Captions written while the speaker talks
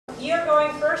You're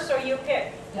going first, so you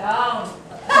pick. Down.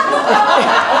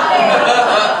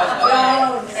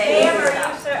 Down. Sam,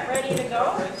 are you set, ready to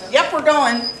go? Yep, we're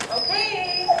going.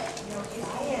 Okay.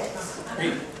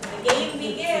 The game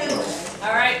begins.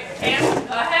 All right, Pam,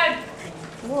 go ahead.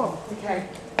 Whoa, okay.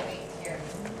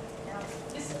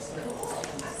 This is cool.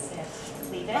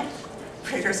 Leave it.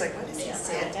 Prater's like, what is he?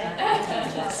 Sit.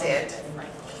 Sit.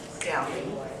 Down.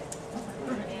 And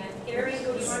Carrie,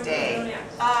 who do you want to Stay. do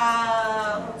next?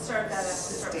 Let's start that up.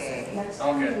 Stay.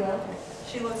 Okay.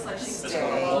 She looks like she's This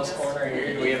one, close corner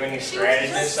here. Do we have any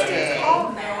strategists? Stay.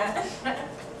 Oh, man.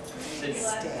 Sit.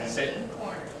 Stay. Sit.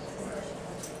 Corner.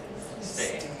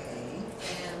 Stay.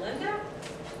 And Linda?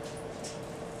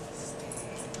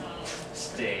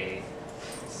 Stay.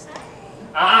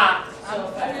 Ah! So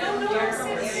if I No,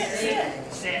 don't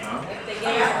sit. Sit. If they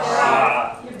get out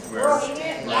Ah! Wherever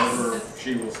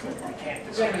she will stay. I can't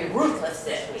It's going to be ruthless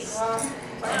sit. He can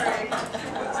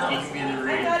be the there,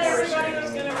 I thought everybody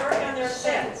was reinforcing. going to work on their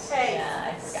sits. Hey. Yeah, I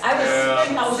forgot. I was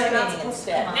sitting house training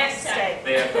instead. Next time.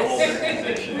 They have to hold their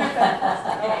position.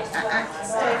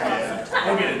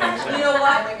 We'll get it next You time. know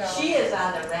what? She is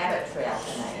on the rabbit trail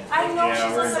tonight. I know Yeah,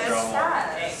 she's we're in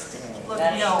obsessed. Look,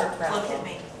 That's no, her problem. look at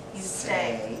me. You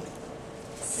stay.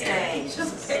 Stay.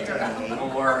 Just pick her up. No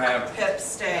more have Pip,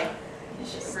 stay.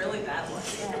 She's really bad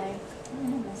looking.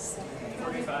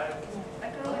 45. I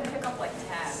could only pick up like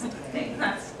 10.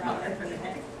 That's rather than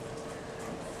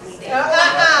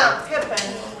Pippin.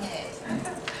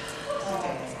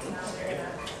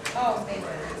 Oh, baby.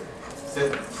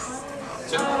 Sit.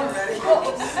 Sit. Down.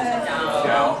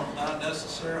 Not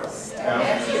necessarily.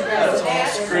 Let's all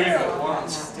scream at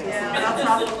once. Yeah, that's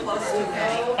awful close to me.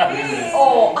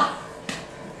 Oh.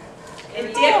 And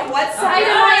Dick, what side It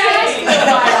am I takes me a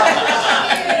while.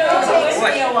 It takes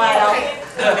me a while.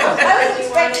 I was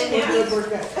expecting to be We're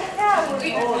good. Oh, We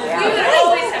yeah. would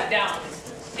always have downs.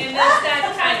 And that's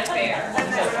kind of fair.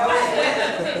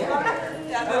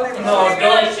 No, We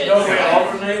really should- don't we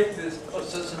alternate this,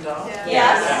 sits and down? Yes.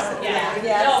 Yeah.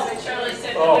 Yeah. No, but Shirley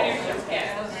said the Oh. winner should pick.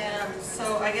 So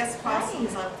I guess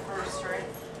Possum's up first, right?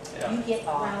 Yeah. You get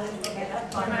off.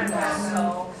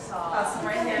 Possum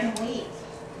right here.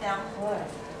 Down.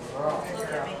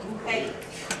 Look at me. Hey.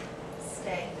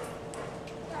 Stay.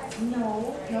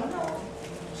 No.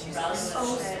 She's so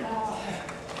small.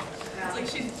 It's like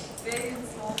she's big and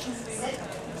small. Stay.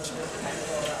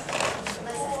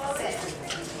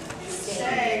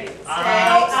 Stay.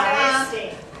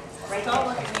 Stay. Don't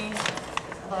look at me.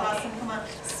 Possum, come on.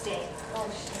 Stay.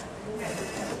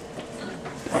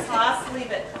 Toss,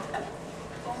 leave it.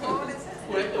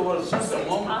 It was just a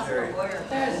momentary.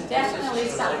 There's definitely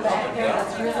something back there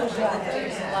that's really good.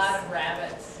 There's a lot of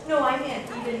rabbits. No, I meant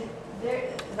even there.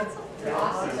 The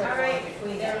offices are going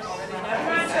between them.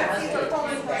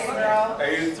 Are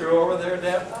you through over there,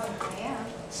 Deb?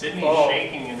 Sydney's Oh.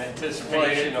 shaking in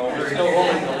anticipation You're over still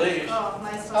holding the leash. Oh, am I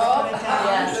supposed to put it down?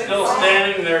 Yes. You're still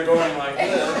standing there going like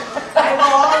this. I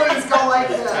will always go like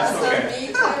this. That's okay. Me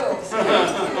too.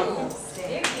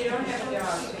 Dick, you don't have a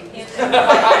job, so you can't.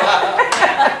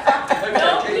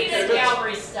 Don't read the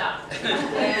gallery stuff.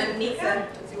 And Nika?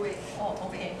 Oh,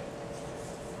 okay.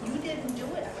 You didn't do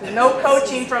it. No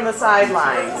coaching from the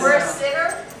sidelines. We're a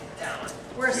sitter?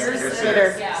 We're a You're sitter.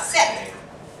 Sitter. Yeah. Sit.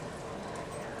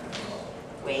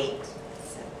 Wait.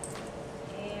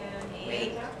 And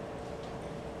Wait.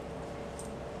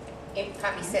 Nika?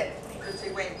 Copy, sit.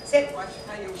 Wait. Sit. Watch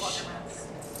how you walk around.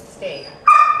 Stay.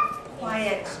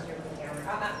 Quiet.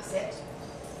 Sit.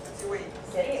 Wait.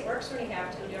 Hey, it works when you have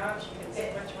two jobs, you can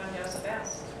pick which one does the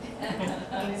best.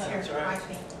 That's right.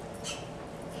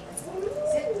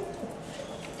 Sit.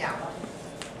 Down.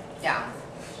 Down.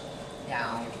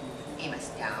 Down. Amos,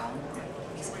 down.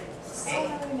 Stay.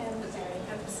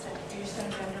 Do you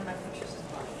stand under my pictures as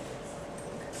well?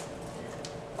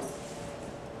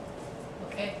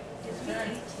 Okay.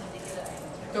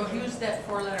 Don't use that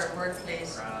four-letter word,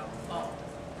 please. Oh.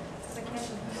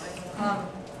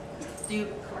 Do you?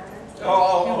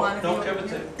 Don't give it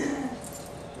to.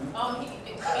 Oh,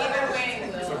 either way,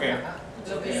 It's we'll. okay.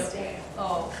 We'll be okay.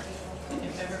 Oh,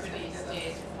 if everybody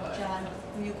stays put. John,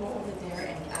 will you go over there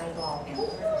and eyeball him?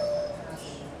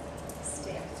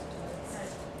 Stay.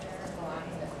 Go out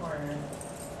in the corner.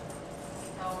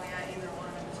 Oh, yeah, either one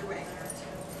of them. Wait.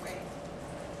 Wait.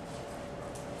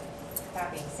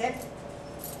 Copy. Sit.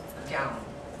 Down.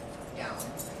 Down.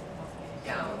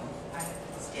 Down.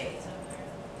 Stay.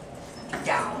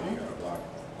 Down.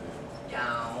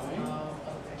 Down.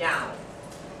 Down.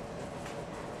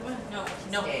 No,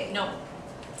 Stay. no,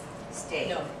 Stay.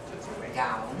 no.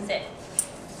 Down. Sit,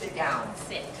 Sit down.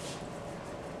 sit.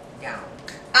 Down.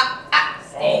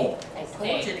 Stay. Oh.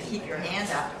 told you to keep your hand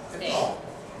up.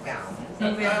 Down.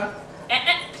 Move in.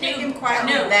 Take him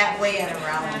quietly that way and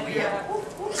around the wheel.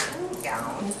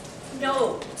 Down.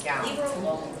 No. Down. Leave her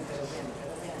alone.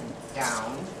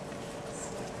 Down.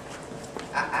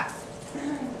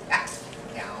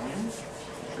 Down.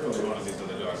 Surely one of these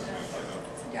other dogs is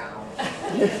gonna Down.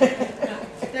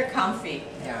 They're comfy.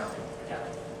 Down.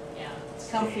 It's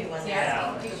comfy when they're Yeah,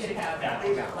 out. you should have Down.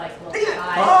 like little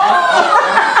eyes.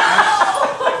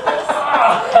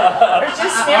 They're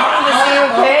just sniffing the same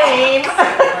game.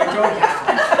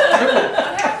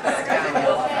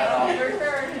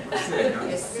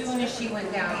 As soon as she went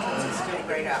down, she stood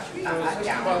right up.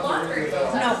 Down. The longer it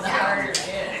goes, No, the harder it is.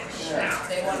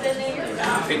 They want to hear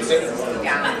that. Feet sit.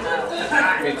 Down.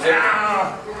 Feet sit.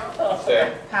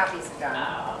 Stay. Poppy's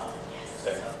down.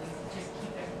 Stay. Just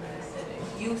keep everybody sitting.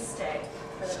 You stay.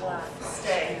 For the block.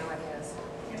 Stay.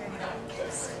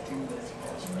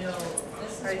 No,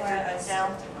 this is Right why there, I down.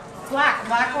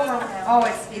 Black over. Oh,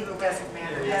 it doesn't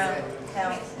matter, does Down. it?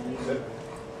 Down.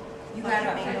 You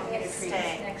gotta make them get a treat.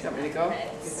 Stay. Want me to go?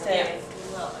 Stay.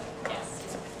 love it, yes.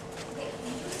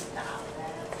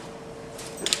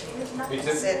 Feet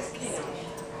sit. Sit.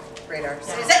 Radar.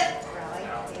 Sit.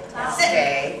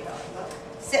 Stay.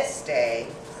 Sit. Stay.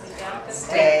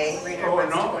 Stay. Radar Oh,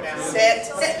 wants to no. go down. Sit.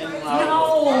 Sit. No,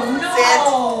 no.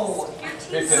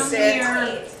 Feet sit.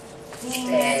 Sit. Feet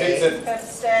Stay. sit. Got to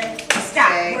stay.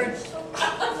 Stop.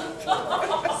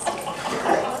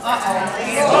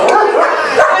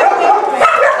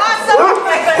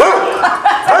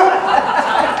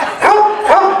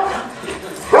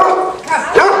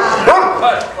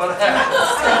 What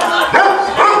happened? You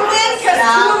win because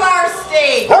two of ours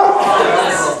stayed. Oh,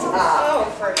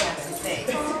 for heaven's sake.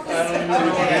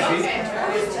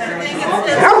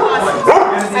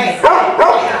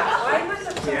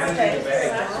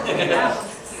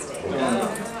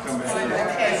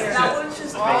 That one's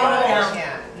just All down.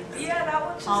 yeah, that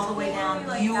one's just All the way down.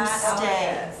 like You that out stay.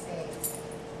 there.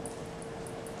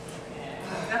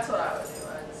 That's what I would do.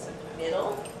 I'd sit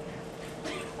Middle.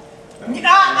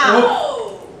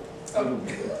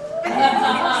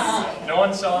 No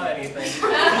one saw anything.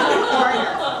 Corner.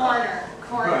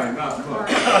 Right, not close.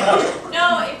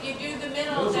 No, if you do the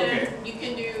middle, Those then okay. you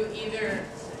can do either,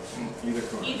 Either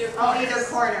corner. Oh, either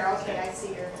corner, okay, I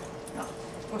see your.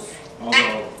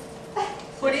 Although,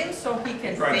 Put him so he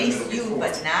can Try the face middle you, before.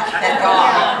 but not the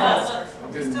dog.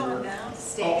 I'm getting more.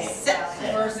 Stay. Sit.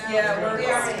 First, yeah, we're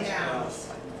Sit down.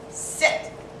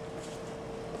 Sit.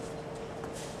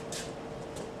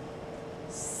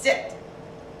 Sit.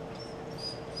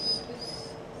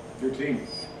 Your team.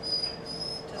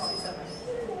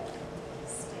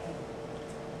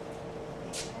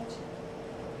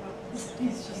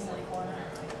 He's just like corner.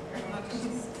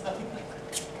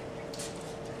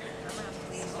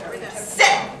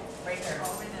 Sit. Right there. Stay.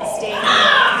 Stay.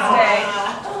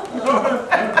 Raleigh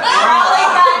got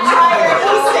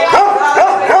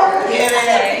tired. Get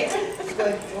it.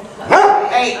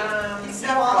 Hey.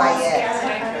 Quiet.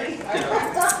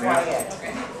 Quiet.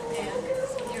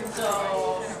 so,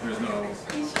 There's no.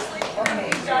 Okay.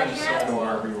 No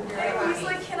arguing. He's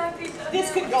like, can I be done?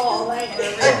 This could go all night. No.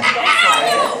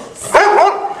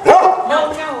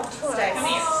 Stay. come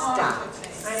here. Stop.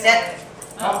 Sit.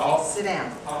 Uh-oh. Sit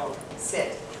down. Oh,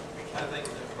 Sit. I think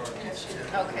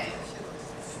they're Okay.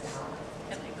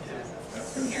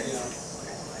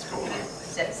 That's good.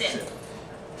 Sit. Sit.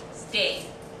 Stay.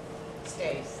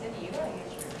 Stay.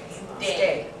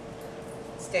 Stay.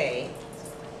 Stay.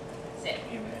 Sit.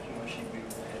 Can you imagine what she'd be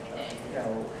with the hedgehog?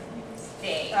 No.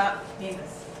 Stay.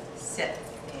 Sit.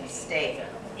 Stay.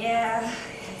 Yeah.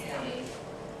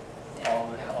 All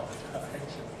the time.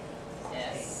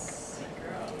 Yes.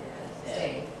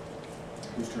 Stay.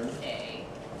 Whose turn? Stay.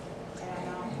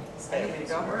 I need to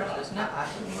go first, isn't it?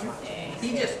 Stay.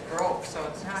 He just broke, so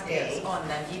it's not his. Stay. Oh, and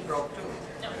then he broke too.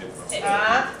 No. Sit.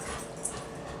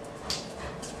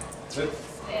 Sit.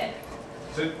 Sit.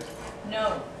 Sit.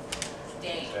 No.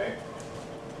 Stay. Stay.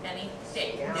 Penny,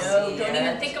 stay. Yeah. No, don't Yes.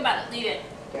 even think about it. Leave it.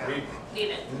 Down.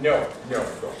 Leave it. No, go.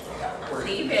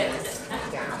 Leave it.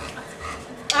 Down.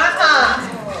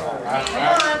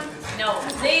 No,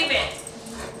 leave it.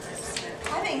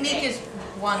 I think Mika's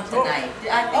won tonight.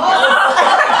 I think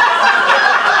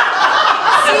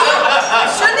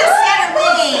shouldn't have said her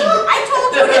name. I told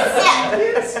you to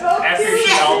sit. After she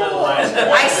held it last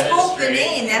time. I spoke the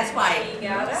name, that's why. You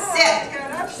got it. Sit.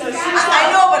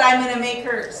 I know, but I'm gonna make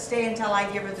her stay until I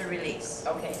give her the release.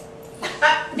 Okay.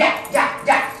 Down.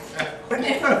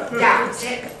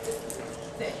 Sit.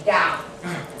 Down.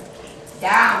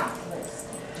 Down.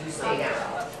 You stay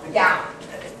down. Down.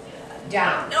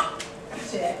 Down. No.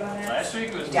 Last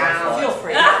week was Down. more Feel fun.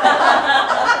 free. Now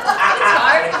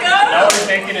we're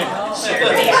taking it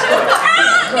serious.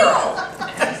 Girl.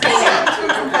 Too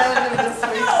competitive this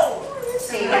week.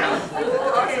 Stay down.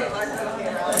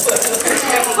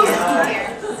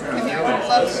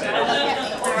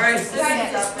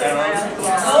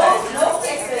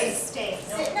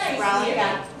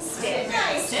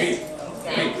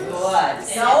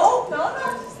 No.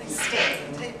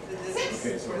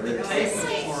 Okay, so we're ready.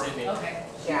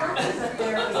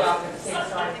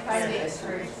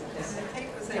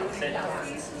 Down.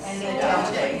 And then down.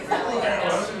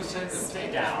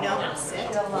 Stay down. No,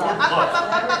 sit. Down.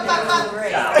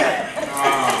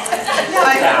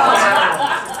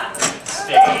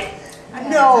 Stay.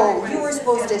 No, you were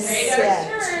supposed to sit.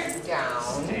 Down.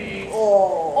 Stay.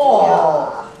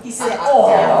 Oh. He said,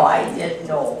 oh, I didn't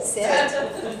know. Sit.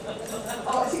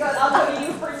 Oh, she goes, I'll go to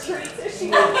you for treats if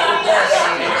she I'm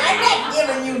not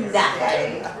giving you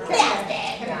nothing.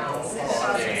 Down.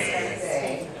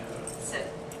 Stay. Sit.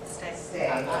 Stay. Stay.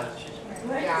 Down.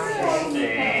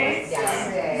 Stay.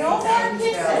 Stay. No more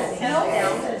kisses. No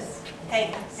kisses. Hey,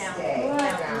 down. Stay.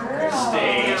 Down.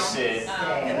 Stay. Sit.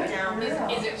 Down.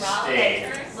 Is it Rob? Stay.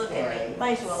 Look at me.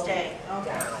 Might as well. Stay. Down.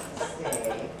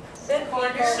 Stay. Sit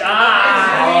corner.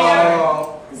 Stop.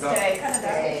 Oh, Stay.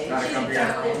 Stay. gotta come here.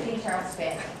 Down.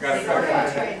 Gotta come here.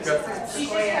 She's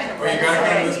just trying to. Oh, you gotta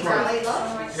come to this corner. You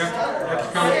have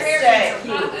to come. Stay.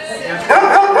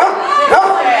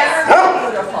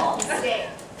 Beautiful. Stay.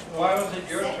 Why was it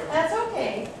your turn? That's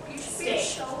okay. You should be a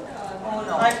showdown. Oh,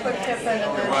 no. I put Tiffin and It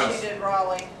then was. she did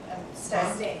Raleigh and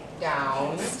stay. Stay.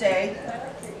 Down. Stay.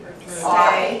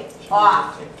 Stay.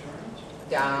 Off.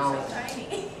 Down.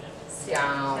 Tiny.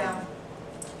 Down. Down.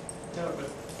 No, but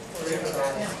three of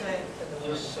us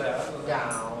just sat.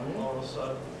 Down. All of a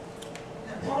sudden.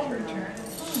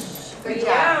 Good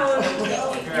job.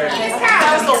 Okay.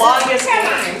 That was the longest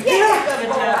game.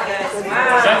 Good job, guys.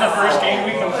 Was that the first game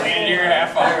we completed here in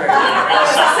half hour?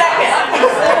 Second.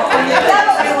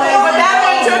 But that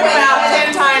one took about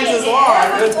 10 times as long.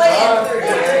 Good job.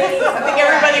 I think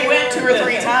everybody went 2 or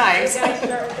 3 times.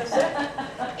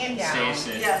 And Stay. down.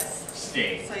 Sit. Yes,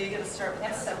 Stay. so you gotta start with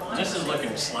that. This is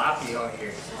looking sloppy out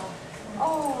here.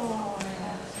 Oh.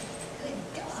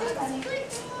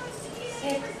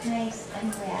 Sit nice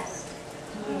and rest.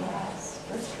 Yes,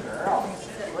 good girl.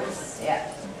 Good sit.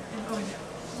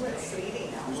 Good sweetie.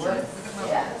 Good sit.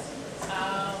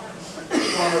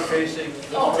 Corner facing.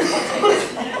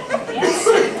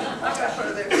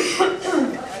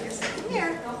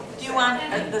 Do you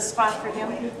want the spot for him?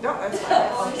 No, that's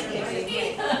fine.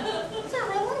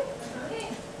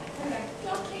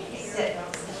 Sit.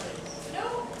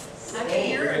 I can Stay.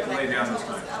 hear We it have to when I lay down come this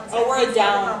time. Oh, we're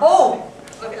down. Oh.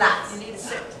 Relax. You need to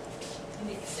sit. You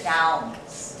need to sit. Down.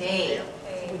 Stay.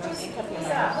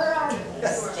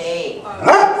 Stay.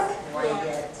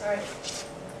 Quiet.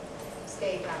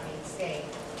 Stay, Tommy. Stay.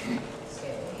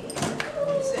 Stay.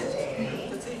 Sit. Stay.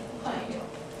 Let's see.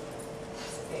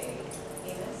 Stay.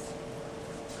 Enos.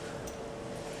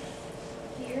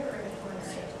 Here or the corner?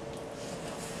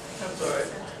 That's all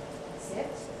right. Sit.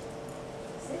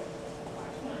 Sit.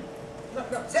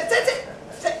 Sit, sit, sit.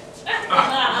 Sit.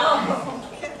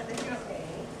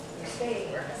 Stay.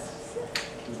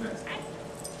 Who's next?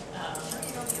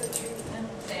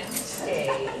 Sam. Stay.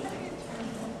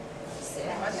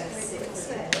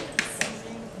 Sit.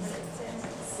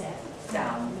 Sit.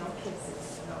 Down. No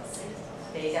kisses. No sit.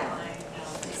 Stay down.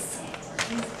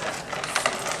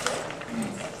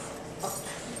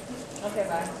 Okay,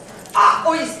 bye. Ah,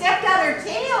 oh, you stepped on her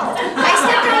tail. I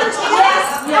stepped on her tail?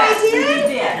 Yes, I did? you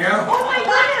did. Yeah? Oh my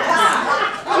goodness.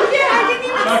 Oh yeah, I didn't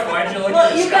even. Chuck, why'd you look Well,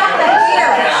 at the you sky? got the hair,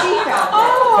 but she felt it.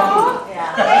 Oh.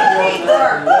 Yeah. Hey,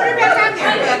 put her back on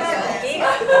there.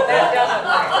 That doesn't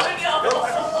work.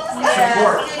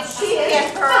 Support. Did she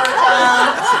get hurt?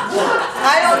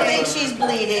 I don't think she's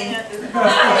bleeding.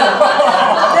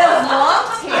 Those long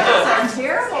tails are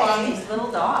terrible on these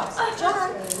little dogs.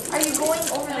 John, are you going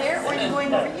over there or are you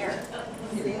going over here?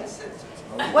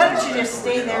 Why don't you just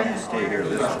stay there? Stay here,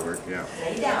 this will work, yeah.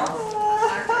 Stay down.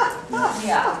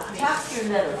 Yeah. Tuck your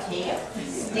little tail.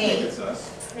 Stay. It's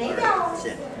us. Stay down.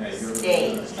 Yeah, you're-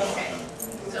 Stay. Okay.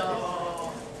 So.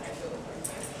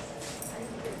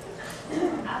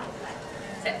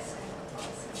 Sit.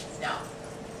 No.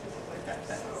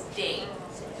 Stay.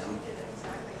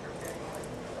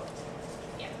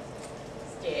 Yeah.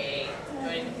 Stay.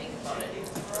 Don't even think about it.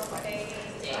 Stay.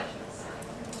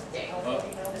 Stay. Oh,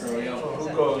 here we go.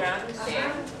 Who goes? Stay.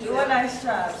 Do a nice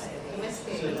job. You must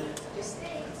stay. Just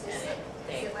stay. Just sit.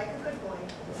 Stay. Sit like a good boy.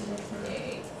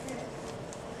 Stay.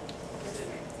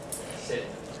 Sit.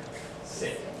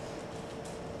 Sit.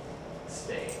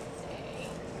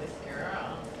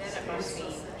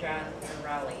 Speed, John and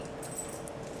Raleigh.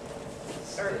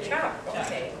 Or Chuck,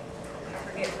 okay. I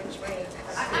forget which way.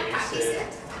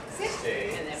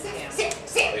 Stay. And then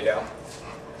Pam. Lay down.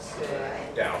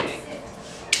 Down.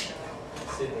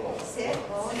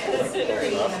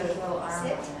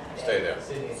 Stay there.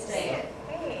 Stay.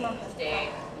 Stay.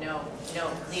 No,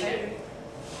 leave it.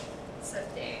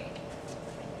 Stay.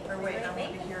 Or wait, I'm over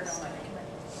here, don't let me come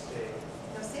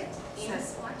No, sit.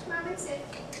 Yes, watch mom and sit. in.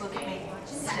 Look at me.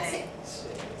 Stay.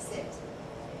 Sit.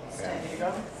 There you go.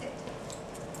 Sit.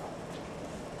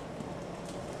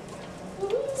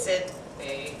 Sit.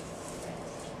 Stay.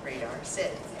 Radar.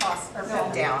 Sit. Toss or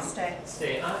put down. Stay.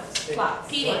 Stay on. Stay. Flop.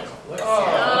 Feeding.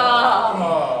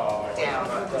 Oh.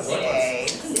 Down. Stay.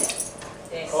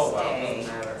 Stay. Oh, wow, Stay.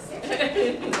 doesn't matter.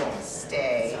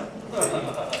 Stay.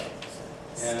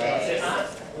 Stay Stay. on.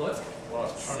 Look.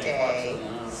 Stay. Stay.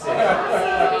 Stay.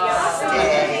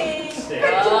 Stay.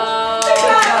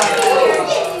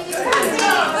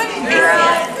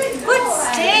 Good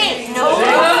stay. No.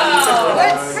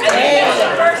 Good stay. That's the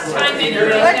first time in your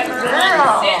ever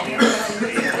sit.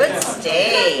 Good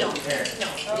stay.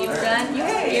 You've done, you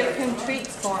have to give him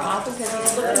treats more often because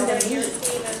he's looking to you.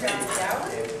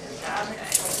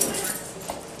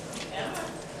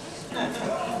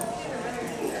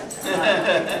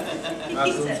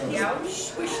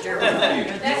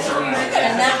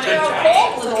 And that's real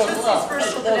cold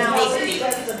with those meat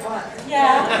people.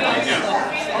 Yeah.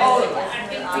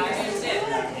 Oh,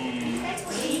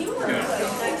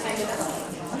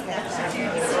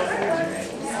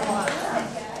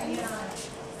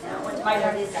 my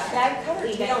dad cut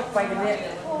her tail quite a bit.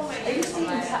 I used to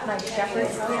even cut my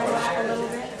shepherd's tail off a little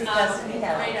bit because he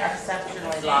had an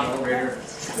exceptionally long tail. Here,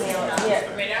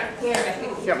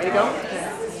 You want me to go?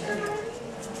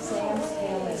 Sam's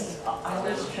tail is, I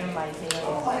always trim my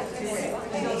tail.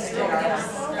 And they still get them.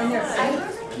 And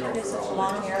there's such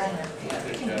long hair on their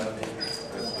feet.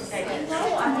 No,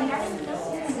 I mean, I didn't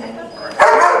know.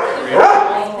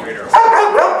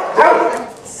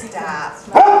 Stop.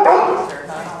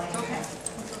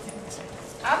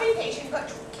 I'll be patient, but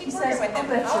keep He working says, with I'll them.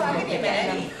 bet Oh, I'll you give will you a get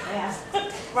minute. them. Yeah.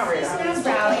 Come on, Rita.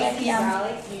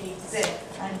 Raleigh. Sit. Sit.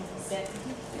 Sit.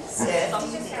 Sit.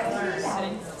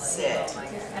 Sit.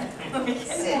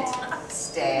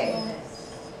 Stay.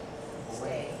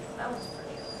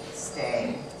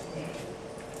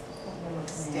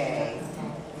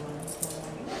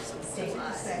 Stay.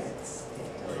 Stay.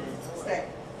 Stay.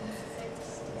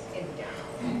 And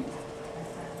down.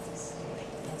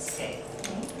 Stay.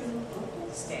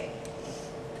 Stay.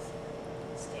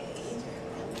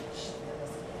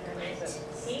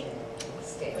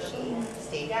 Stay.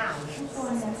 Stay down.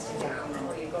 Stay down.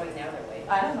 Or are you going the other way?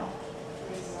 I don't know.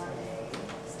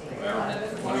 Well,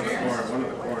 one of the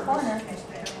corners. Corner.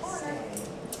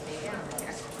 Stay down.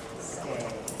 Stay.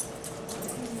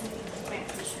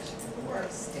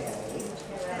 Stay.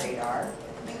 Radar.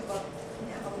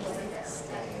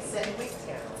 Stay. Sit.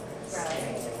 Down.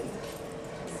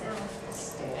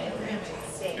 Stay.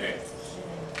 Stay.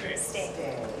 Stay. Stay.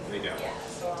 Lay down.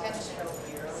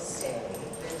 Stay.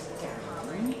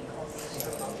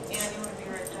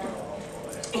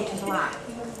 Into the lot.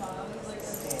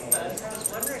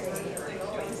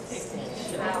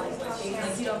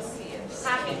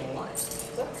 Happy.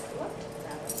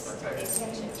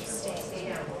 Stay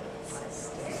down.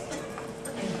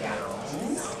 And down.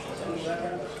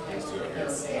 Let's do it here.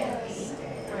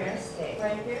 Stay.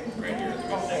 Right here? Right here. is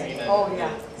good. Oh,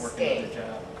 yeah. Working on the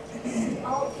job.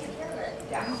 Oh,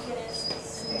 down.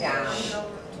 Down.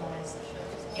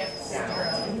 Yep.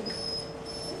 Down.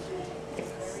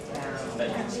 That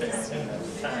you say it's in the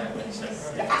time. It's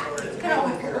Get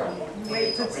over, girl.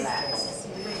 Wait, relax.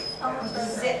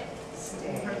 Sit.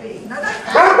 Stay.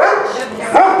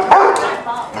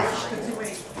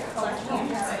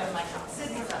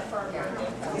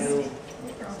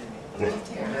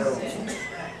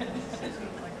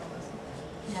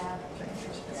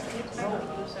 No,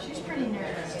 She's pretty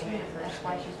nervous too. That's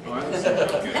why she's Oh, I understand.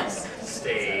 Good.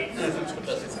 stay.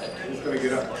 Who's gonna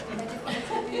get up?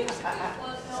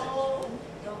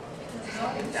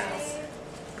 Down.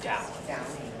 Down. Down.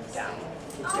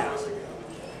 Down.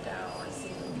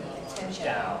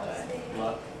 Down.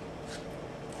 Look.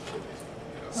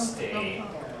 Stay.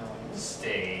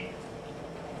 Stay.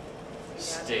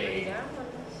 Stay.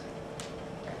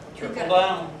 Triple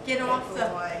down. Get off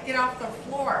the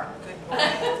floor. Good boy.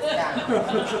 Down.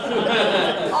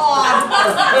 Oh.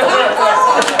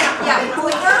 Yeah, pull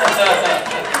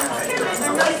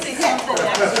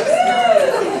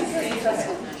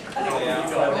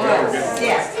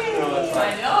Yes. I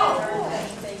know.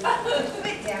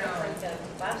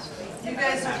 You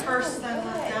guys are first, then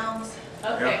look down.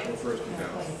 Okay. Yeah, go first and down.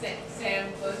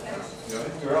 Sam, look. Yeah.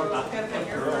 Girl. Pippin,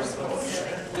 you're first. Oh,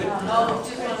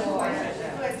 just one more.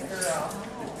 Good girl.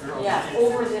 Yeah,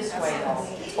 over this way though.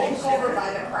 Over by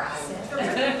the cross.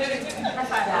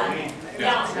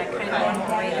 Yeah. I'm hoping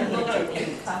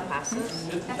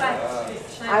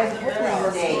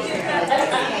we're Stay.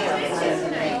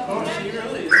 Oh, she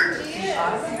really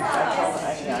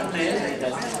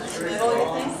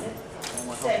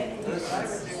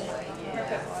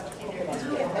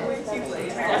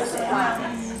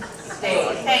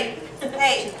Stay. Hey,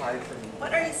 hey,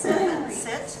 what are you sitting?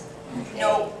 Sit?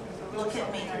 No, look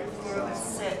at me.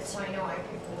 Sit. Sit.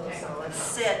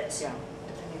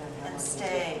 And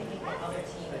stay.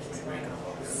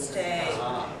 Stay.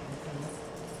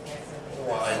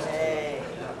 Stay.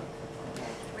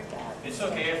 It's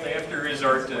okay if they have to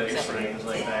resort to extremes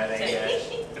like that, I guess.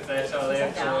 If that's how they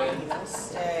have to.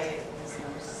 Stay.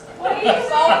 What are you going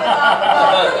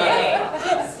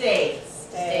off? Stay.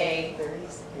 Stay.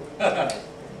 Stay.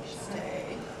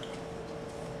 Stay.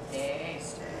 Stay.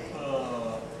 Stay.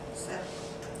 Uh, Sit.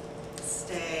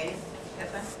 Stay.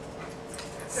 Pippin.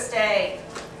 Stay.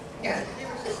 Yeah.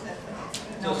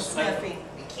 No sniffing.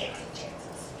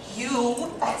 You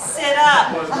sit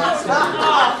up.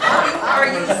 Are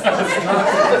you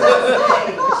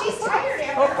She's tired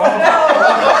after.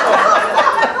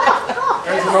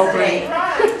 There's an opening.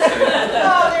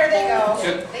 Oh, there they go.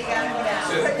 Sit. They gotta go down.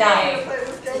 Sit.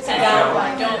 Sit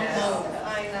down. Don't move. I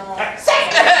know.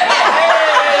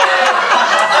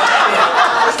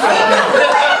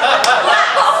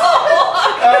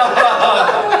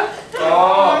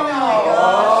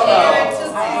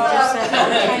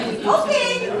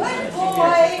 Okay, good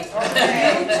boy.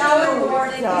 Now we're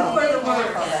rewarded. You were the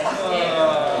word.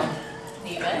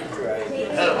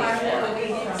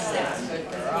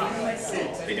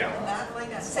 Lay down. Not like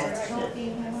that. Sit.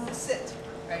 Sit.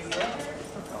 Right here.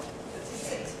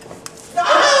 No,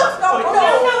 no, no,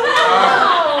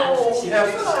 no. You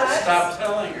have to stop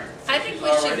telling her. I think we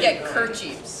should get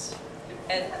kerchiefs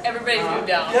and everybody move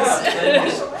down. Yeah. Then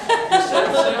you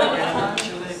said sit and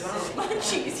she lays down.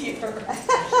 Much easier. I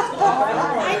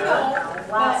know.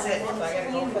 Sit. So I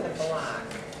gotta go for the block.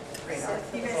 Right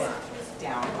off the block.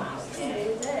 Down.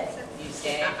 You stay.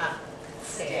 Stay. Stay.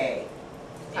 Stay.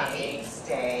 Stay.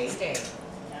 Stay. Stay.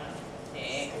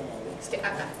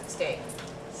 Stay.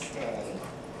 Stay.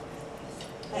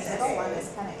 That middle one is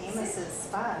kind of Amos's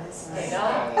spot, isn't it? I know.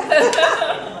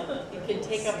 You can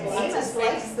take up lots of Amos space.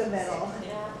 likes the middle.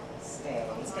 Stay.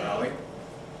 Raleigh.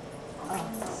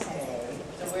 Stay.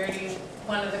 So where do you,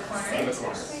 one of the In the corners?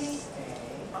 corner. Stay.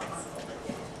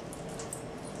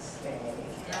 Stay.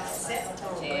 Sit.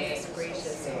 Stay.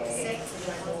 Gracious. Stay. Stay.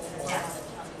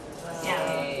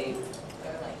 Stay.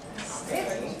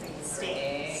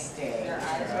 Stay. Stay. Your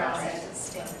eyes round.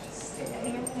 Stay.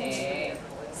 Stay.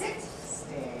 Sit.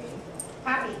 Stay.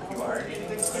 Poppy. you are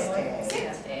getting Stay. Stay.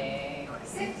 Sit. Stay.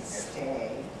 Sit.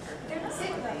 Stay.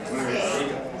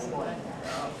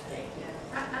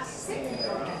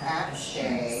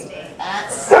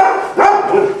 At stay. At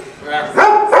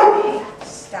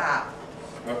stop.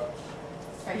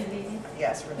 Are you leaving?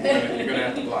 Yes, we're You're there. gonna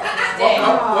have to block. Stay.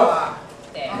 Whoop, whoop, whoop.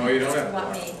 Stay. No, you don't have to Want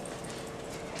block. me?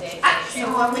 Stay. You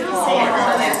want me to say it?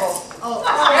 Oh.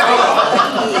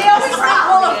 They always think,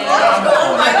 well, if one's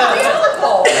going, why don't the other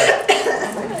go?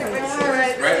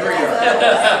 Right where you are.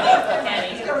 Kenny.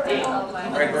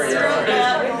 Right where you are.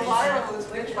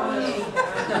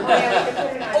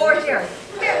 Or here,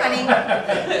 here, honey.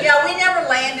 Yeah, we never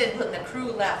landed when the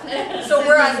crew left, so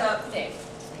we're on the. Stay.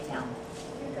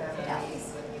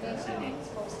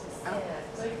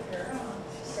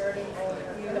 Starting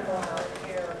over the block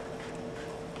here.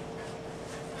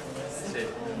 Sit.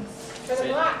 For the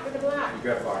block, for the block. You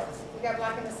got block. We got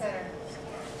block in the center.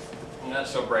 Not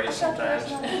so bright sometimes.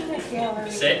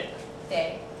 Sit.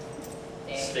 Stay.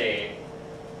 Stay.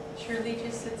 Shirley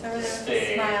just sits over there with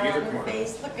Stay. a smile Either on her corner.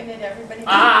 face, looking at everybody.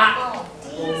 Ah!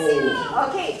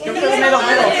 Okay, in Give the me the middle. middle,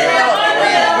 middle.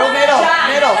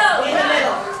 In the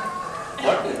middle.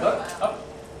 Look, look, up.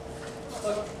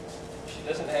 Look. She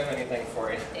doesn't have anything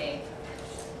for you. Stay.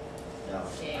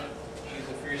 Stay. She's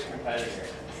a fierce competitor.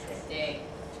 Stay.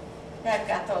 Yeah, I've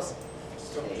got those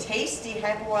tasty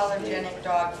hypoallergenic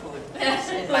dog food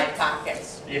in my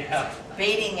pockets, Yeah.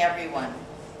 baiting everyone.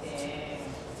 Stay.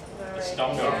 The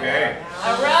stump Okay.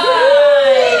 All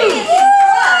right.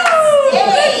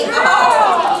 Stay.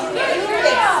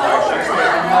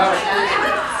 You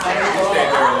stayed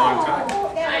there a long time.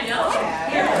 I know.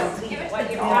 What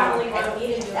you probably want me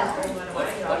to do is bring one of my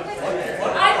dogs.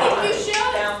 I think you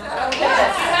should. Down. Do you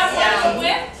have one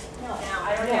with? Now, I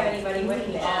don't have anybody with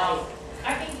me. I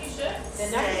think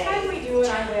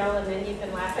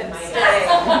and stay.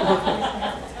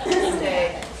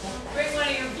 Stay. Bring one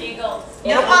of your beagles.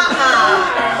 No,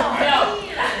 No.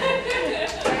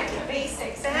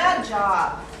 Basics. Bad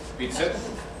job. Pete, sit.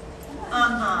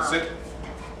 Uh-huh. Sit.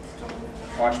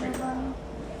 Watch me.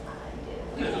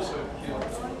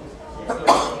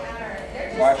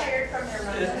 Watch. Watch.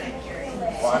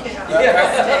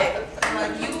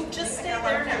 You just stay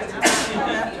there now.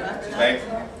 Stay.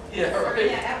 Yeah,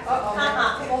 right.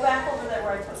 Uh-huh. Go back over there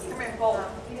where I took you. Come here, go.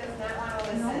 He does not want to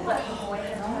listen.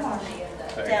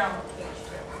 Stay. Down. All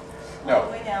the No.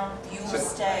 way down. You Sit.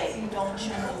 stay. Don't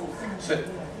you move. Sit.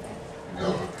 No. I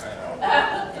know.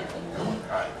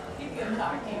 Hi.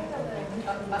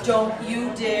 Don't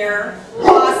you dare.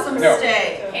 Awesome, No.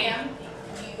 stay. Pam,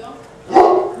 beagle.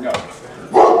 No.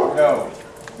 No.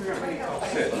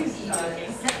 Sit. Sit.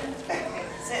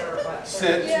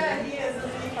 Sit. Yeah, he is,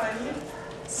 isn't he funny?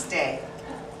 Stay.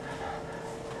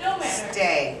 No matter.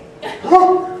 Stay.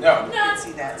 No. Not.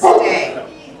 See that? Stay.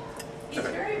 He's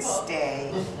very bold.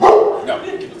 Stay. No.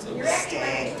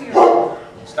 Stay.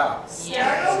 Stop.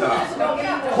 Yeah. Stop. Don't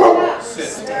get up. Sit.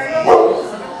 Stay.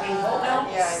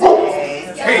 Yeah,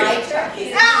 Stay. Hey.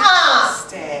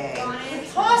 Stay.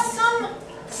 Awesome.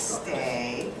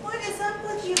 Stay. What is up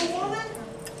with you, woman?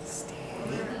 Stay.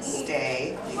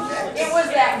 Stay. It was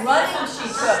that running she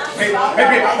took. Hey, hey,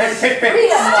 hey, hey, hey,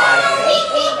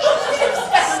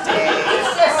 Stay.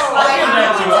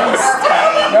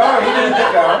 No, he didn't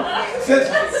get down. Sit.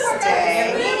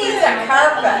 Stay. He needs a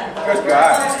carpet. Good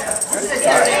God. Good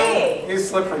God. Stay. These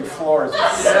slippery floors.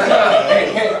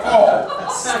 Hey, hey, oh.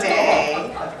 Stay.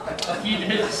 He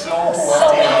did so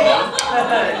well.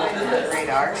 Stay.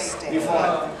 Radar. Stay. You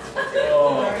fall.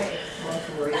 Oh.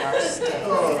 Radar. Stay.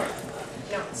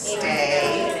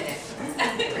 Stay.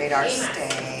 Radar.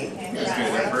 Stay. That's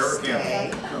good. That forever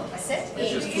Stay. Sit.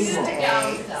 It's just too long.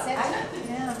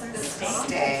 Stay.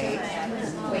 Stay.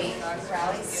 Wait,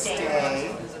 Raleigh,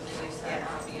 Stay.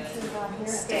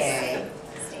 Stay.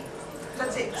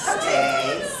 That's it.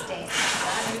 Stay. Stay.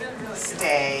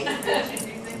 Stay.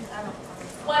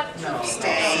 What?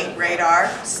 Stay. Radar.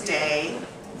 Stay.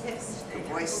 Good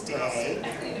boy. Stay.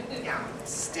 Stay.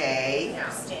 Stay.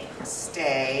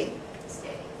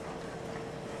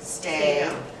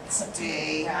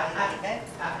 Stay.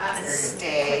 Stay. Stay.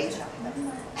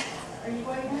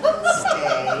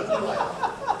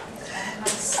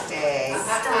 Stay.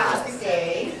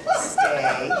 Stay.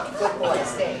 Stay. Good boy.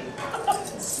 Stay.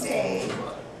 Stay.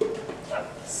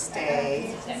 Stay.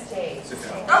 Stay. Sit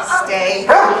down. Stay.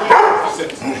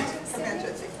 Sit.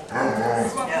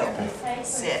 No. Sit.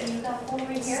 Stay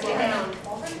down.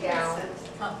 Down.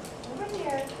 Over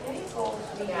here. There you go.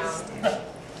 Down.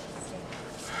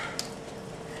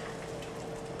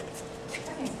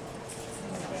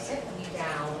 Sit.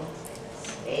 Down.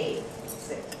 Stay.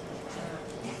 Sit.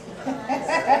 I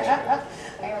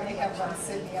only have one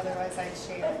Sydney, otherwise I'd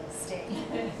share. Stay.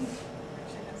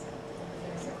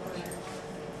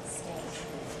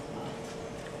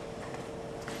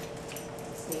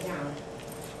 Stay down.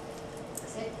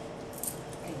 Sit.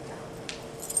 And down.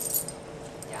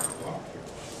 Down.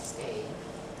 Stay.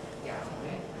 Down.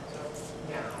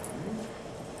 Down.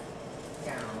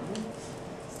 Down.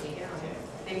 Stay down.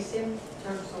 Face him,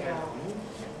 turn to the wall.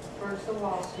 Turn to the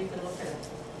wall so you can look at him.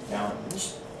 Down.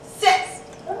 Sit.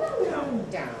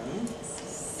 Down.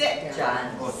 Sit, John.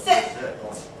 Oh, Sit.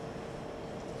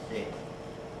 Stay.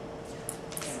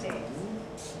 Stay.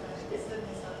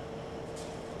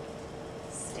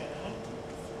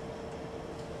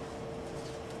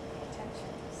 Attention.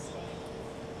 Stay.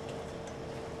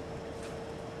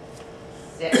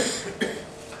 Sit.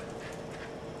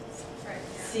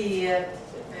 See it.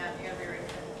 Matt, you gotta be right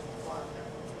there.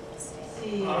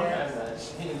 See I'm it. not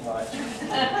seeing much.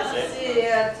 See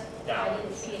it. I Down.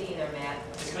 didn't see it either, Matt.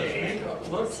 Stay.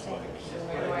 Looks like.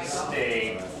 Where do I go?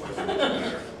 Stay.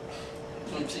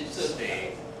 Once he sits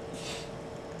Stay.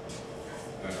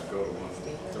 No, go to one.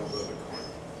 Don't go to the corner.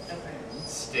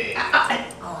 Stay.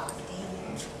 Oh,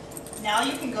 now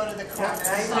you can go to the corner.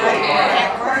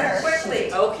 That corner.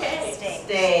 Quickly. Okay. Stay.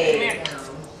 Stay.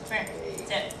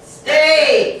 Sit.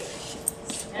 Stay.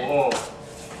 Oh.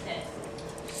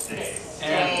 Stay.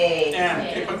 Stay.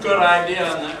 and keep a good idea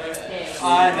on the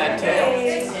eye and that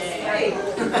tail. Stay.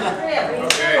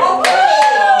 Okay. Oh.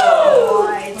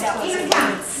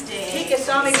 Stay. Tika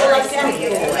saw me go like that. We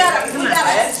got it. We got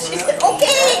it. She said,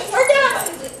 okay, we're done.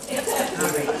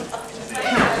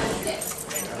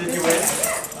 Did you win?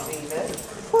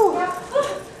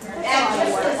 And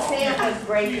just the stamp was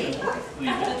breaking, Leave it.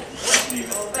 Leave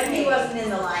it. but he wasn't in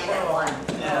the line at one.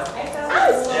 Yeah.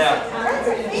 Oh, Yeah. that's a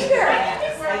finger.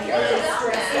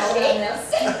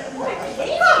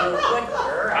 Good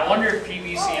girl.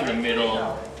 the middle,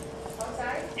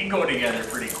 Outside? you go together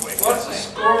pretty quick. What's the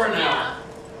score now?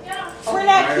 We're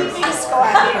not keeping score.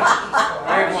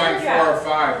 I'm like 4 or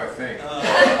 5, I think.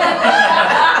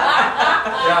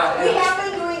 Yeah, We it's have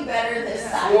been doing better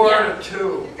this time. 4 to 2.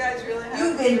 You guys really have.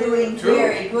 You've been doing Two.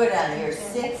 very good on your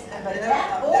sits, but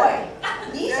that boy,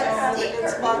 he's a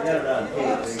stinker.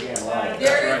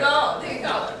 There you go.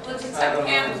 We'll just have a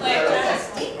hand play.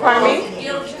 Pardon me?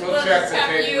 You'll, We'll we'll check just the have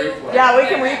tape you. replay. Yeah, we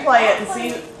can replay it and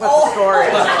see what the score is.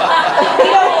 We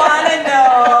don't wanna know.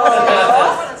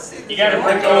 You gotta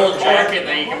bring a little jacket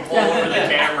that you can pull over the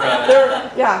camera.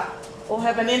 There- Yeah, we'll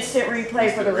have an instant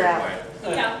replay for the rap.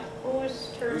 Yeah, Whose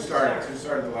turn? Who started? Who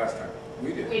started the last time?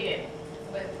 We did. We did,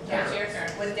 with Yeah. it's your turn.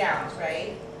 with downs,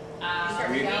 right?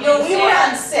 We- No, we were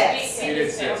on six. You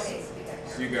did 6. Okay,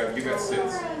 so we got So you got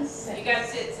 6. You got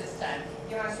sits this time.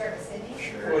 You wanna start with Sydney?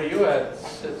 Sure. Well, you had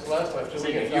 6 last time, so we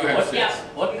You get had done. 6. Yeah.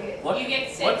 What? You get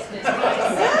What? 6 this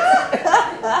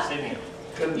time. Sydney.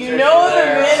 Couldn't You fix know it the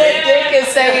there. minute Dick is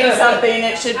saying something,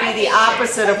 it should be the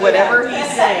opposite of whatever he's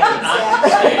saying. Who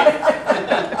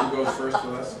goes first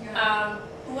with us?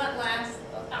 Who went last?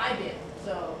 I did,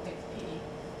 so it's Petey.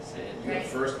 Sid. You went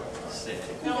first last time. Sid.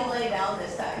 You can lay down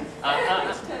this time.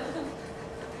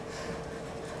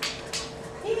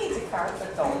 He needs a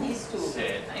carpet though, he's too.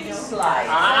 Sid. I He know. slides.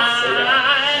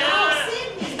 Ah.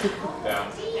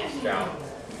 Down. Down.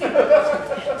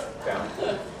 Down.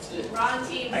 Wrong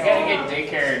team. I gotta get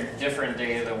daycare a different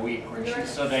day of the week when she's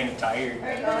so dang tired.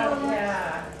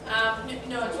 Yeah.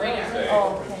 No, it's right now. Stay.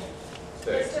 Oh, okay.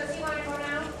 Stay. Does Josie wanna go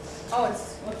now? Oh,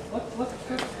 it's,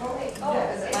 Okay. oh,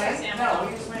 is it mine? No,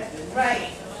 we just went, right.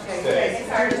 Stay.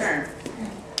 It's our turn.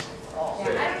 Yeah,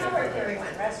 I don't know where Carrie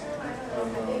went, restroom, I don't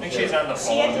know. I think she's on the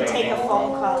phone. She had to take a maybe.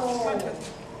 phone call.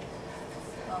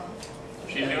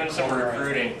 She's doing some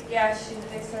recruiting. Yeah,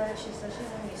 they started, she said she's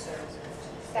gonna be served.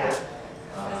 Stop.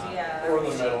 Yeah. Or the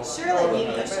middle. Surely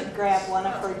maybe you should grab one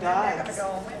of her dogs.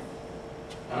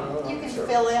 You can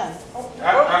fill in.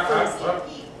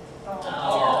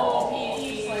 Oh,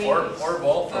 Petey. Or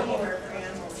both of them.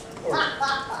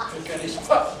 Pick any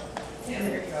spot.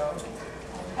 There you go.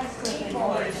 I still think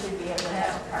you should be able to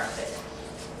have a carpet.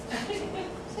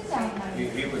 Sit down, honey.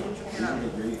 He would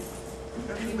agree.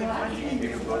 He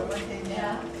would love it.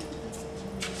 Yeah.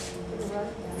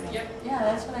 Yep. Yeah,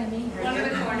 that's what I mean. One in the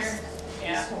corner.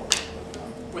 Yeah.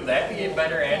 Would that be a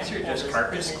better answer, just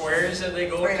carpet squares that they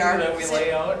go to Radar. that we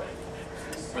lay out?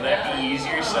 Would that be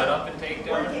easier set up and take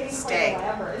down? Stay.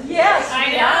 Yes,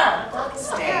 I know.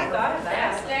 Stay.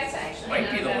 That's actually.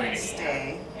 Might be not the a way bad to idea.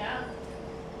 Stay. Yeah.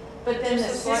 But then the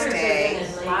sitters are Stay.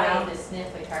 gonna lay down to sniff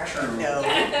the carpet. True. No,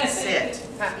 sit.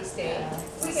 Happy stay.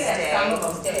 We could have some of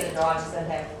them for the dogs that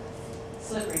have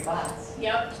slippery butts.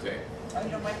 Yep. Stay. I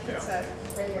know my kid said.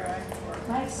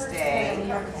 My first Stay.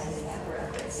 family are kind of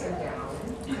that. Sit down.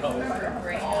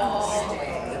 Oh.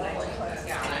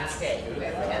 Stay.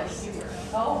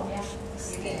 Oh, yeah.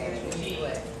 Stay.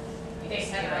 They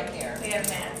have, they have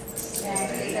Matt.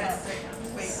 Yeah.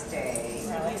 Stay.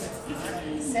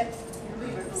 Sit.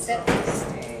 Sit. Stay.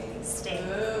 Stay.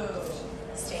 Ooh.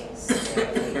 Stay.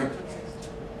 Stay.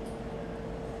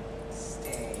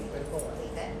 Stay.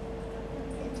 Leave it.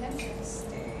 Pay attention.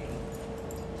 Stay.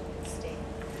 Stay.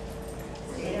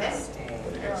 Stay.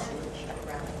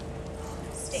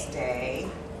 Stay.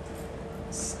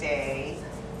 Stay. Stay.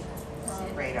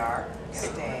 Radar.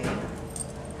 Stay.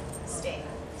 Stay.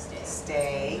 Stay.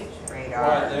 Stay. Right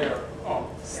Radar. there. Oh.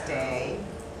 Stay.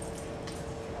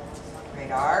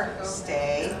 Radar.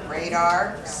 Stay.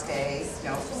 Radar. Stay.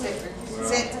 No, sit.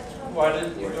 Sit. Why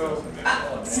didn't you go?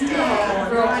 Stay.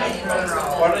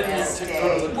 Why didn't you go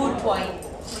to the? Mood point.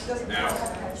 Now,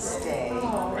 Stay.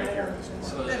 right here.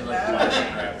 So is it like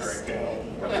flashing red right there?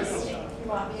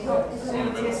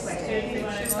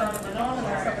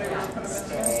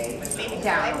 Stay. Maybe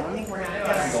Down. we're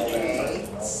not. Stay.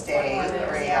 Stay.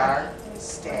 Radar.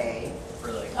 Stay.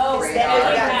 For like, Oh,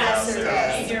 Radar. stay.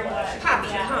 Stay. You're what? Poppy,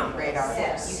 come.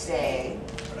 Radar. Stay.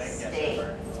 but I guess Stay.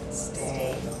 for-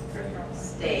 Stay.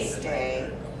 Stay. Stay.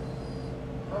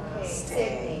 Okay,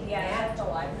 Stay. Yeah, at the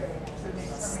library. Okay,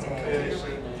 Stay.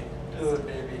 Sydney. Do it,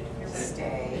 baby.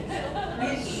 Stay.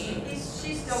 She's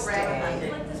still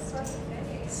Stay.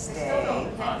 Stay.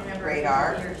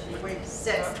 Radar.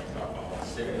 Sit. Uh-oh.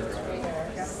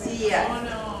 See ya. Oh,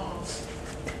 no.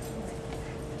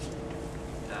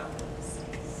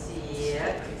 See ya.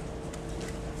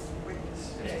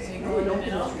 Stay. Go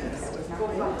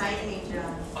behind me,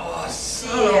 John. Oh, See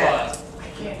son of ya. a- I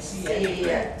can't see See anything.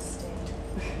 ya.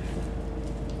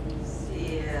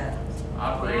 See ya.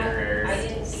 Operator error. I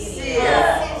didn't see it. See ya.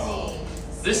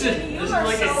 This is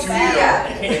like a so 2-year-old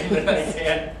bad. game that I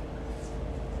can't.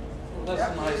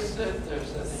 Listen, I sit there,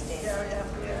 said,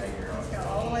 Yeah.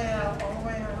 All the way out, all the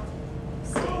way out.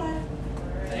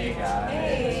 Hey, guys.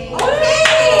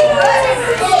 Hey.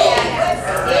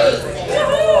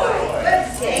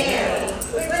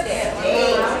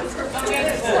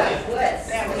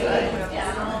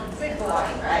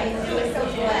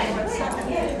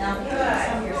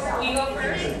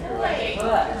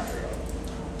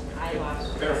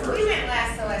 They're first. We went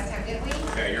last time, didn't we?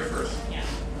 Okay, you're first.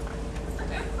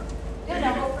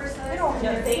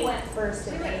 No, they went first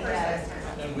We and went they first had last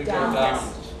time. then we go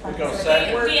down. We go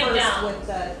second. We're We have first down. with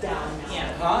the down.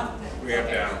 Yeah. Huh? We have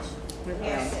downs.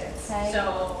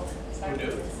 So, We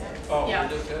do. Oh, Yeah.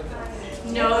 we do good.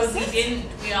 no, we didn't,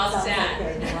 we all Sounds sat.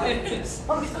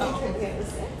 okay.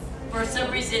 For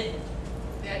some reason,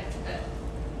 that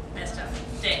messed up.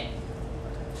 Stay.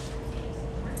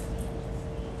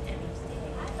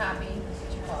 Copy.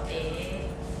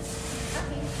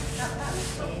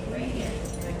 Stay. Right here.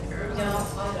 No, on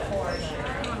four.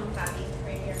 Copy,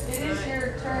 right here. It is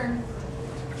your turn.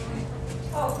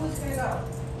 Oh, who's gonna go?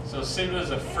 So Sid was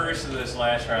the first of this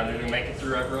last round. Did we make it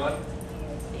through everyone?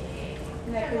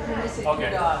 Yeah, because you're missing Okay.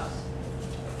 two dogs.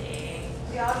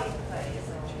 We all get to play,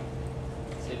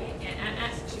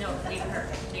 isn't No, leave her,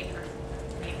 leave her,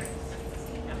 leave her.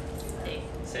 No, stay.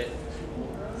 Sit.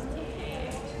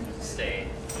 Stay.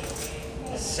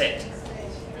 Sit.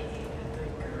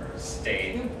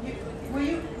 Stay. Will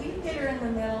you get her in the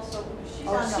middle so she's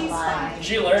Oh, on the she's line? fine.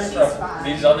 She learned She's from fine.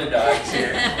 these other dogs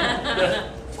here.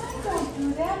 Don't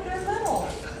do that, they're little.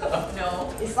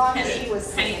 No. As long as Penny, she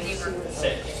was Penny, sitting, leave she her. was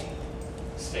Sit. okay.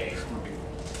 Stay.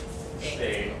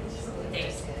 Stay.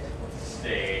 Stay.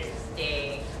 Stay.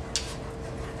 Stay.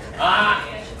 Ah!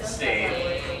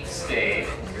 Stay. Stay. You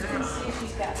can see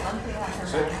she's got one thing on her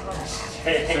mind.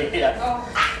 Stay. Yeah.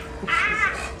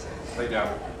 Lay down.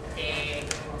 Stay.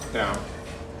 Down.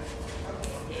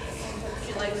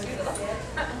 She likes you.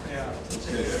 Yeah.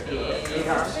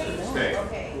 Stay.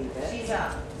 Okay, she's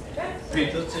up.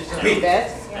 Pete. Let's see some- Pete.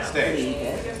 it. Stay. Leave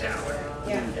it.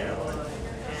 Yeah.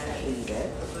 Leave it.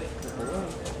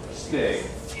 Stay.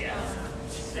 Yeah.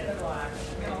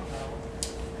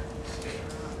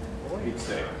 Pete,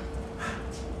 stay.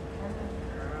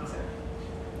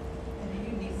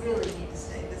 And you really need to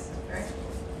stay, this is very,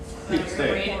 Pete,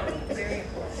 stay. very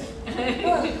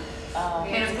important.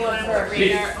 Pam, go on over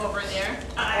radar over there.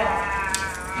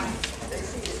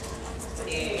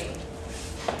 Stay.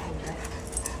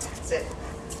 Sit.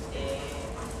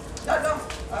 No,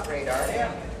 up radar,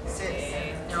 yeah.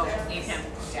 Stay. No, leave him.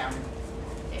 Down.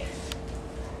 Stay.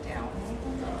 Down.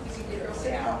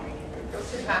 it? Down.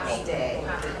 Copy. Stay.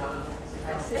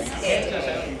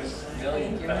 Stay.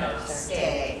 Million pounds.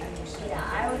 Stay. Yeah,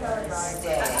 I would go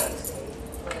Stay.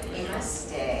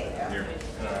 Stay. Here.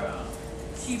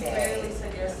 She barely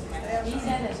said yes to my He's in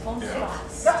his home Yeah.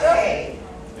 spot. Stay.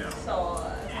 Yeah.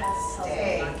 So,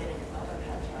 Stay.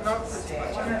 Little Stay.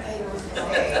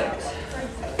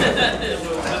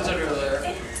 visitor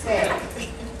there. Stay.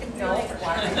 No,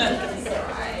 why?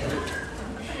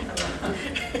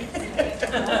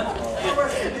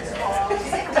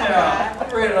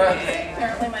 Yeah,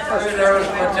 radar was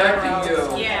protecting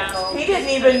you. yeah. He didn't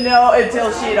even know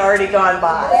until she had already gone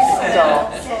by, so.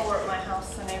 Solar at my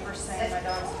house, the neighbors saying my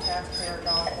dog's a taxpayer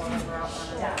dog, whatever, out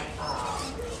running.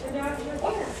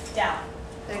 Down.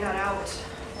 They got out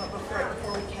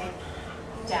before we came.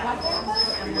 Down.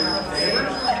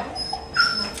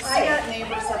 I got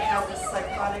neighbors that have this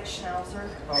psychotic schnauzer,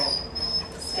 Oh,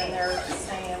 and they're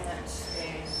saying that,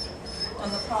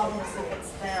 and the problem is if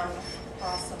it's them,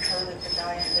 Ross and her, that the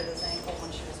guy undid his ankle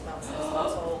when she was about 6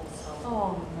 months old, so.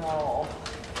 Oh, no.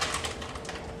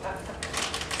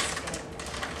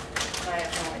 And I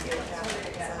have no idea what happened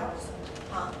because I was,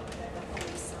 the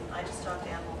police, and I just talked to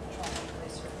animal control and the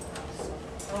police are at the house,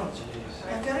 so. oh jeez.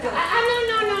 I'm gonna go.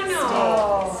 No.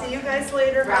 Oh. See you guys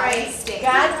later, Right, guys. stay.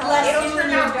 God bless It'll you turn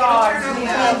and your out- it'll dogs. turn We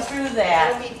out went through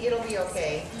that. It'll be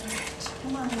okay.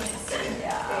 Come on, Lisa.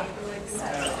 Yeah.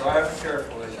 Drive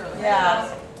carefully.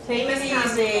 Yeah. Take it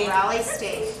easy. Raleigh,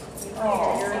 stay.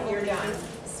 Oh. You're done.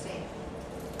 Stay.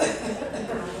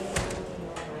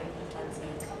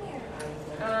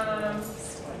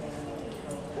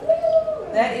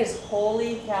 That is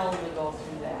holy hell to go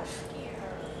through that.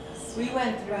 We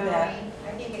went through that,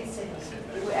 I think it's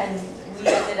Sydney. and we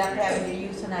ended up having to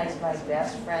euthanize my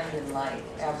best friend in life,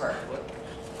 ever.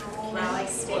 Raleigh,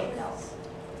 stay.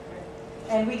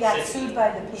 And we got Sit. sued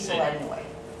by the people Sit. anyway.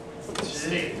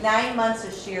 Stay. 9 months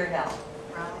of sheer hell.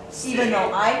 Raleigh. Even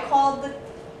though I called the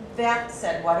vet,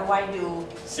 said, what do I do?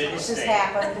 Sit. This has Stay.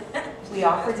 happened. We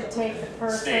offered to take the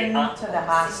person Stay. to the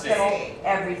hospital, Stay.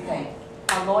 everything.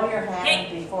 a lawyer had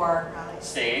before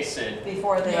Stace and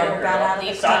before they ever got out of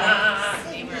the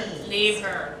clinic. Leave her. Leave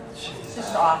her. It's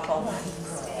just awful.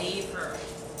 Leave her.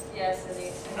 Yes, it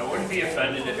is. I wouldn't be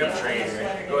offended if you trained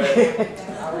her. Go ahead.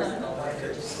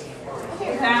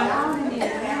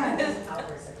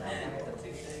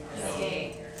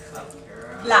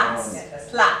 Lots.